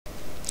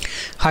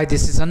Hi,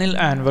 this is Anil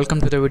and welcome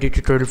to the video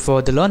tutorial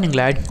for the Learning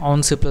Lab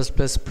on C++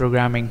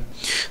 programming.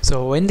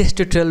 So in this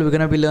tutorial we're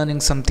going to be learning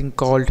something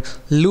called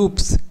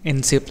loops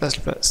in C++.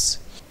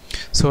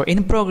 So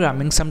in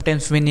programming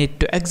sometimes we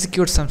need to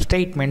execute some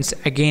statements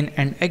again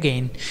and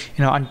again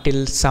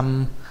until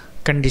some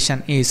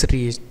condition is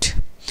reached.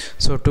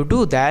 So to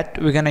do that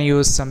we're going to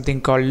use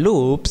something called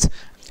loops,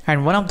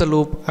 and one of the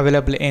loop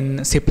available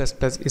in C++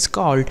 is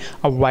called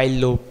a while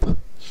loop.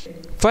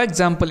 For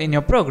example, in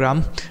your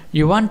program,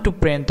 you want to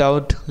print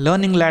out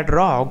learning lad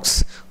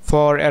rocks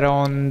for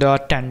around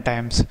 10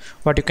 times.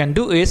 What you can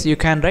do is you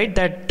can write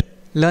that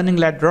learning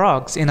lad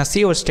rocks in a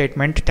COUT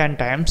statement 10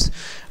 times,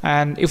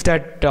 and if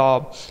that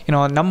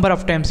number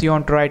of times you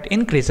want to write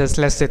increases,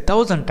 let's say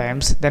 1000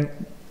 times, then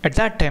at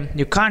that time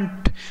you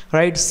can't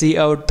write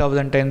COUT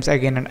 1000 times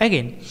again and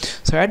again.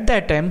 So at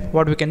that time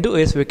what we can do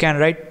is we can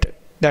write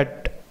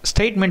that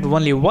statement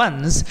only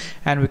once,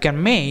 and we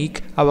can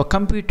make our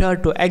computer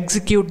to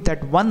execute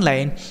that one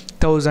line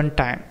 1000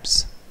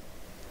 times.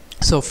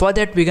 So for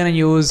that we're gonna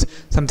use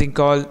something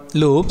called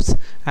loops,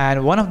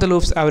 and one of the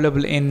loops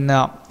available in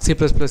C++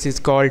 is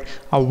called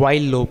a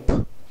while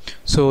loop.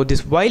 So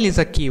this while is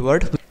a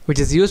keyword which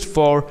is used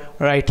for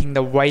writing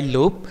the while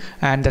loop,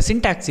 and the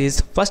syntax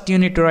is first you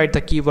need to write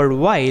the keyword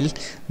while,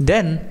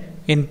 then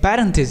in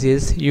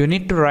parentheses you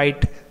need to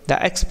write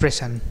the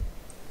expression,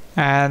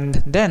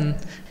 and then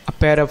a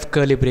pair of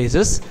curly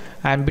braces,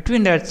 and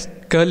between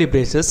that curly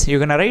braces you're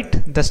gonna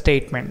write the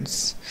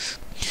statements.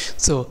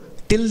 So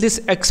till this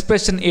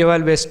expression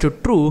evaluates to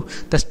true,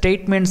 the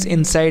statements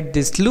inside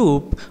this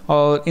loop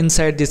or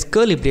inside these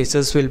curly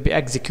braces will be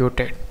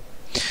executed.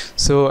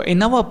 So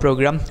in our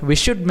program we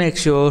should make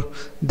sure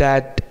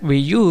that we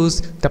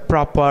use the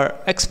proper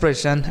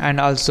expression, and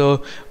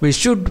also we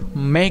should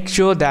make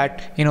sure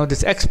that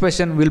this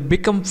expression will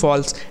become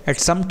false at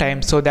some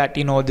time, so that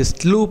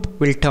this loop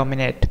will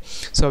terminate.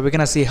 So we're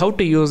gonna see how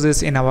to use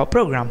this in our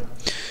program.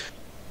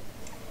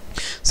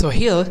 So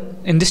here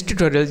in this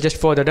tutorial, just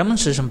for the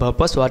demonstration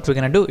purpose, what we're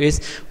gonna do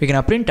is we're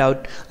gonna print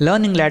out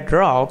learning lad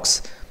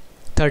rocks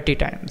 30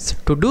 times.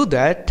 To do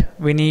that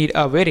we need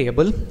a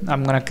variable.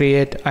 I'm gonna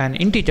create an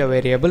integer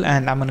variable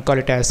and I'm gonna call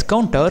it as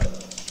counter,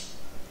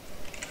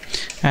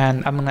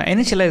 and I'm gonna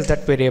initialize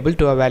that variable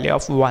to a value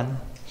of 1.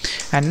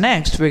 And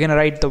next we're gonna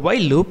write the while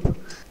loop.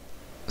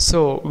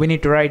 So we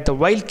need to write the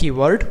while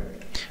keyword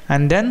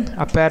and then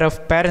a pair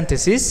of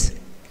parentheses,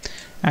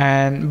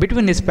 and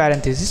between these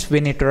parentheses we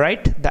need to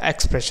write the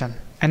expression.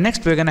 And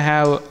next we're gonna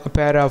have a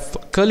pair of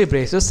curly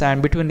braces,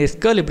 and between these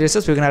curly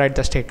braces we're gonna write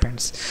the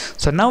statements.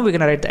 So now we're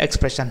gonna write the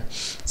expression.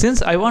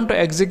 Since I want to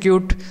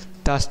execute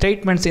the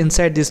statements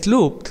inside this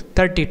loop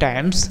 30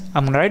 times,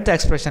 I'm gonna write the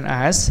expression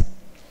as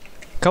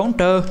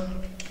counter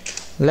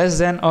less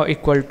than or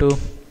equal to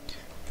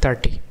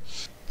 30.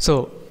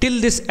 So till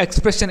this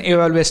expression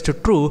evaluates to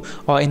true,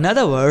 or in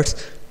other words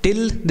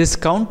till this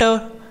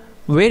counter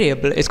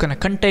variable is going to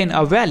contain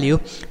a value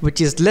which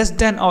is less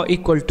than or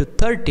equal to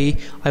 30,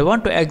 I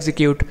want to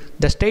execute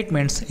the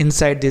statements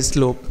inside this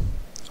loop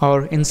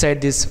or inside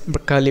these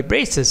curly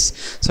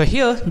braces. So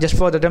here, just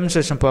for the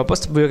demonstration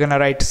purpose, we're going to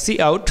write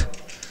cout,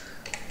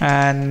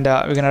 and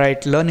we're going to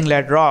write learning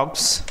lad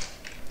rocks,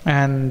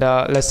 and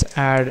let's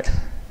add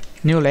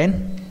new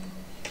line,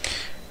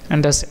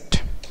 and that's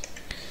it.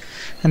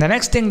 And the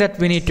next thing that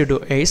we need to do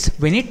is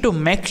we need to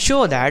make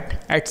sure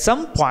that at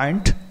some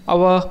point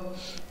our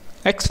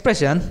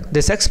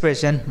this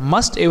expression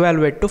must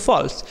evaluate to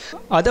false.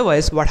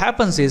 Otherwise what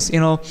happens is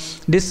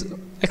this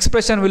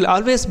expression will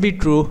always be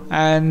true,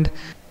 and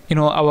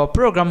our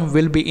program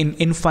will be in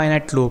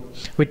infinite loop,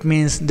 which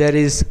means there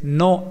is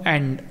no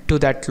end to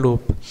that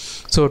loop.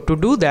 So to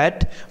do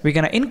that we're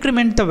gonna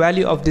increment the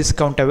value of this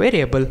counter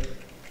variable.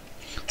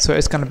 So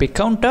it's gonna be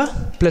counter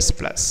plus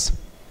plus.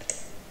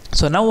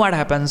 So now what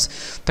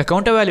happens, the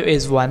counter value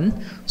is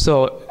 1.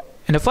 So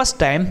in the first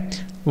time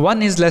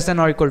 1 is less than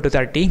or equal to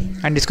 30,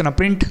 and it's gonna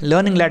print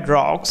learning lad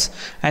rocks,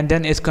 and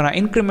then it's gonna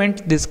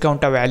increment this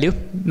counter value.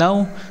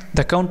 Now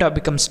the counter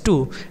becomes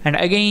 2, and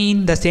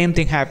again the same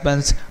thing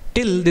happens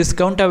till this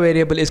counter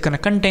variable is gonna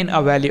contain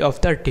a value of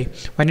 30.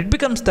 When it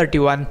becomes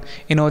 31,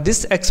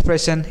 this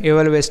expression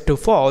evaluates to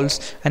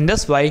false, and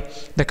that's why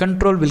the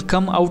control will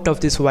come out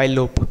of this while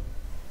loop.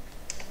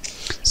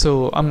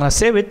 So I'm gonna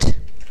save it,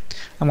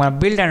 I'm gonna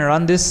build and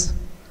run this.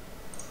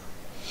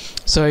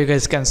 So you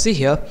guys can see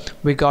here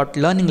we got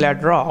learning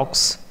lad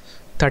rocks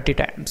 30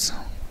 times.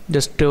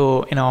 Just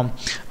to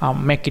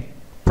make it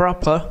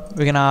proper,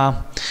 we're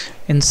gonna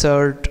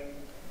insert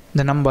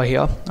the number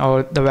here,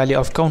 or the value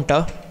of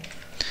counter,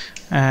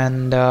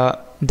 and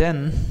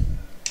then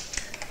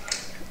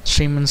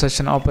stream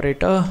insertion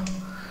operator,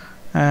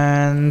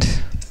 and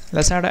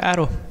let's add an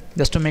arrow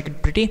just to make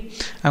it pretty.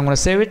 I'm gonna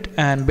save it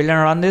and build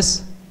and run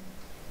this.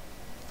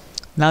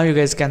 Now you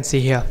guys can see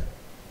here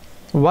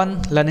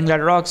 1 learning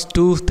lad rocks,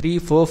 2, 3,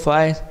 4,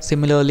 5,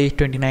 similarly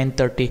 29,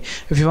 30.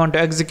 If you want to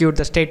execute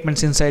the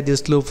statements inside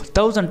this loop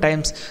 1000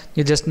 times,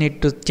 you just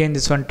need to change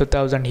this one to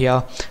 1000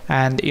 here,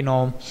 and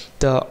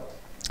the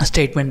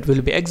statement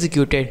will be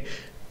executed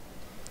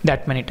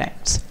that many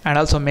times. And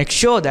also make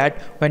sure that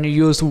when you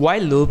use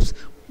while loops,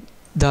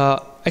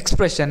 the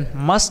expression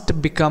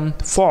must become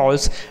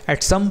false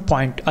at some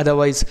point,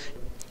 otherwise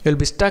you'll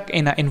be stuck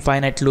in an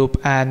infinite loop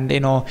and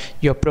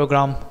your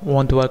program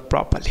won't work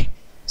properly.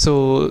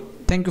 So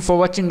thank you for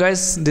watching,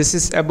 guys. This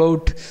is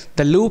about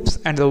the loops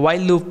and the while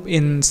loop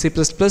in C++.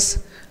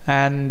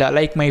 And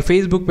like my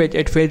Facebook page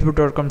at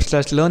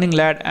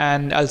facebook.com/learninglad,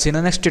 and I'll see you in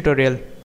the next tutorial.